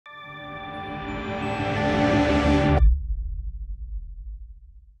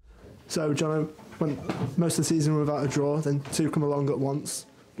So, John, went most of the season without a draw, then two come along at once.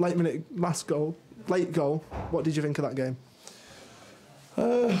 Late goal. What did you think of that game?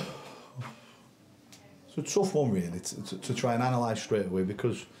 It's a tough one, really, to try and analyse straight away,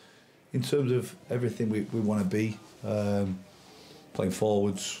 because in terms of everything we want to be, playing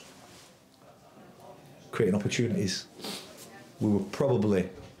forwards, creating opportunities, we were probably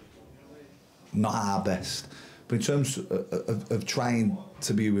not at our best. But in terms of trying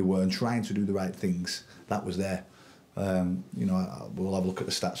to be who we were and trying to do the right things, that was there. You know, we'll have a look at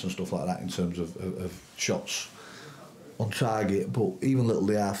the stats and stuff like that in terms of shots on target, but even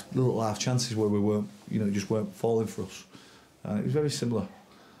little half chances where we weren't, you know, just weren't falling for us. It was very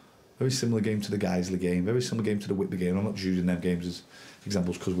similar game to the Guiseley game, very similar game to the Whitby game. I'm not just using them games as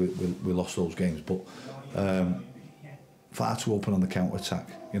examples because we lost those games, but far too open on the counter attack.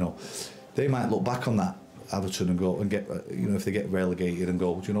 You know, they might look back on that, Atherton, and go and get, you know, if they get relegated and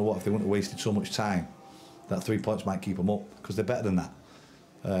go, do you know what? If they wouldn't have wasted so much time, that 3 points might keep them up, because they're better than that.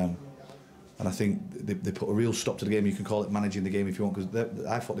 And I think they put a real stop to the game. You can call it managing the game if you want, because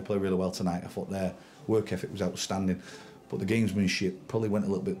I thought they played really well tonight. I thought their work ethic was outstanding, but the gamesmanship probably went a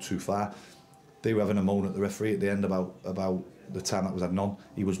little bit too far. They were having a moan at the referee at the end about the time that was added on.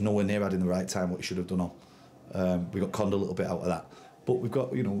 He was nowhere near adding the right time what he should have done on. We got conned a little bit out of that. But we've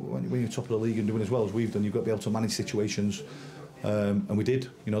got, you know, when you're top of the league and doing as well as we've done, you've got to be able to manage situations. And we did.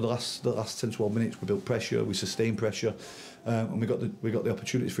 You know, the last 10-12 minutes we built pressure, we sustained pressure, and we got the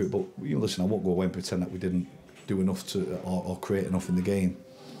opportunities for it. But, you know, listen, I won't go away and pretend that we didn't do enough to or create enough in the game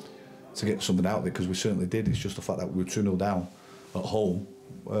to get something out of it, because we certainly did. It's just the fact that we were 2-0 down at home.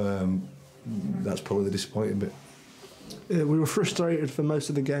 That's probably the disappointing bit. Yeah, we were frustrated for most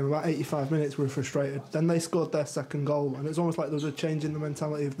of the game. About 85 minutes we were frustrated. Then they scored their second goal, and it's almost like there was a change in the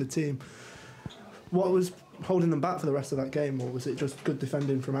mentality of the team. What was holding them back for the rest of that game, or was it just good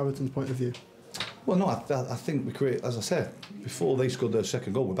defending from Atherton's point of view? Well, no, I think we created, as I said, before they scored their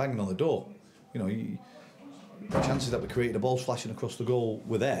second goal, we're banging on the door. You know, the chances that we created, the balls flashing across the goal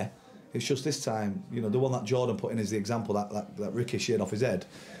were there. It's just this time, you know, the one that Jordan put in as the example, that ricocheted off his head,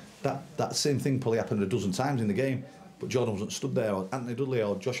 that same thing probably happened a dozen times in the game, but Jordan wasn't stood there, or Anthony Dudley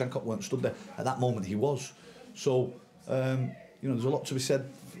or Josh Hancock weren't stood there. At that moment he was. So, you know, there's a lot to be said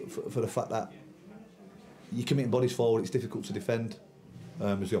for the fact that you're committing bodies forward, it's difficult to defend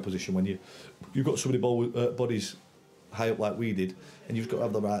as the opposition when you've got so many bodies high up like we did, and you've got to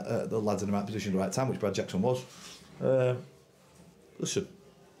have the lads in the right position at the right time, which Brad Jackson was. Listen,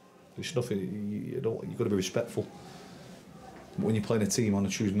 it's nothing. You've got to be respectful. When you're playing a team on a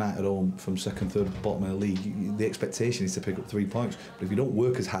Tuesday night at home from second, third, bottom of the league, the expectation is to pick up 3 points. But if you don't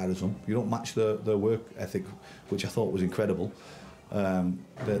work as hard as them, you don't match their work ethic, which I thought was incredible, then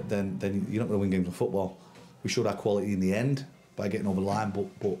you're not going to win games of football. We showed our quality in the end by getting over the line, but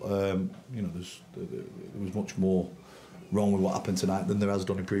you know, there was much more wrong with what happened tonight than there has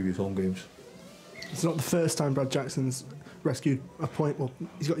done in previous home games. It's not the first time Brad Jackson's rescued a point. Well,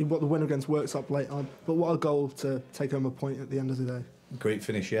 he's got the win against Worksop late on, but what a goal to take home a point at the end of the day. Great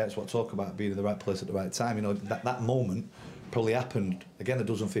finish, yeah. It's what I talk about, being in the right place at the right time. You know, that moment probably happened again a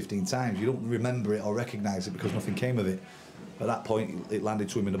dozen, 15 times. You don't remember it or recognise it because nothing came of it. At that point, it landed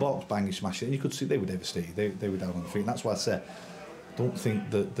to him in the box, bang, he smashed it, and you could see they were devastated. They were down on the feet, and that's why I said, don't think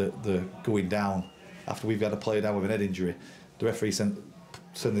that the going down after we've had a player down with an head injury, the referee send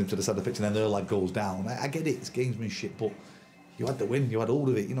him to the side of the pitch, and then their lad goes down. I get it, it's gamesmanship, but you had the win, you had hold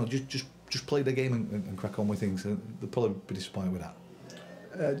of it. You know, just play the game and crack on with things. And they'll probably be disappointed with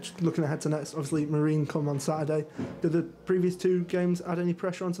that. Just looking ahead to next, obviously Marine come on Saturday. Did the previous two games add any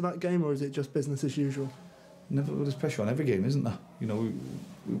pressure onto that game, or is it just business as usual? There's pressure on every game, isn't there? You know,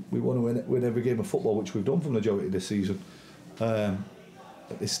 we want to win every game of football, which we've done for the majority of this season. At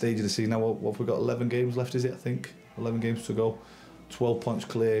this stage of the season now, what have we got? 11 games left, is it? I think 11 games to go. 12 points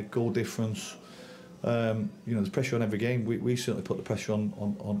clear, goal difference. You know, there's pressure on every game. We certainly put the pressure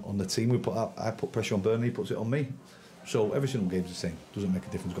on the team. I put pressure on Burnley, he puts it on me. So every single game's the same. Doesn't make a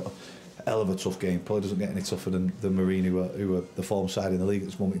difference. Got a hell of a tough game. Probably doesn't get any tougher than Marine, who are the form side in the league at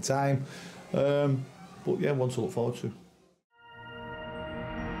this moment in time. But yeah, one to look forward to.